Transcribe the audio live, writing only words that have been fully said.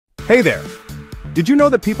Hey there! Did you know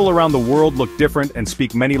that people around the world look different and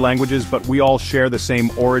speak many languages, but we all share the same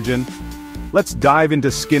origin? Let's dive into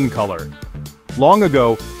skin color. Long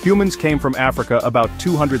ago, humans came from Africa about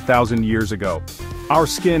 200,000 years ago. Our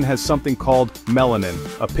skin has something called melanin,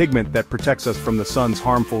 a pigment that protects us from the sun's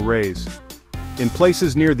harmful rays. In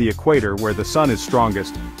places near the equator where the sun is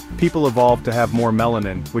strongest, people evolved to have more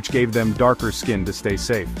melanin, which gave them darker skin to stay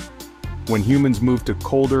safe. When humans moved to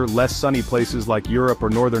colder, less sunny places like Europe or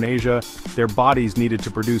Northern Asia, their bodies needed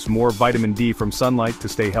to produce more vitamin D from sunlight to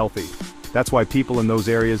stay healthy. That's why people in those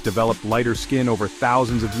areas developed lighter skin over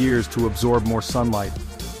thousands of years to absorb more sunlight.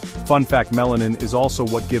 Fun fact: melanin is also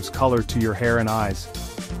what gives color to your hair and eyes.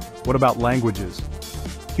 What about languages?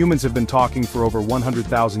 Humans have been talking for over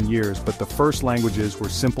 100,000 years, but the first languages were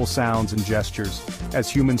simple sounds and gestures. As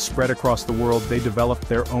humans spread across the world, they developed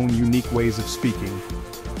their own unique ways of speaking.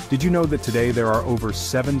 Did you know that today there are over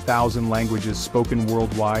 7,000 languages spoken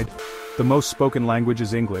worldwide? The most spoken language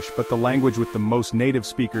is English, but the language with the most native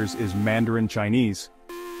speakers is Mandarin Chinese.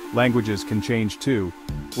 Languages can change too.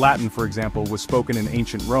 Latin, for example, was spoken in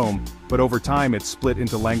ancient Rome, but over time it's split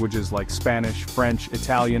into languages like Spanish, French,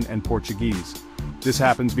 Italian, and Portuguese. This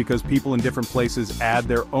happens because people in different places add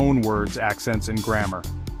their own words, accents, and grammar.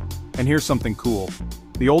 And here's something cool.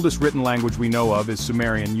 The oldest written language we know of is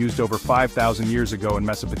Sumerian, used over 5,000 years ago in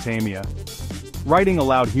Mesopotamia. Writing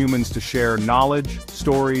allowed humans to share knowledge,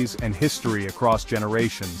 stories, and history across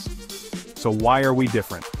generations. So why are we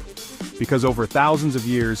different? Because over thousands of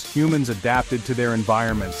years, humans adapted to their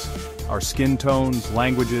environments. Our skin tones,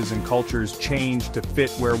 languages, and cultures changed to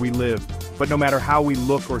fit where we live. But no matter how we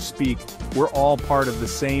look or speak, we're all part of the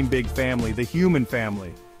same big family, the human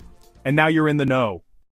family. And now you're in the know.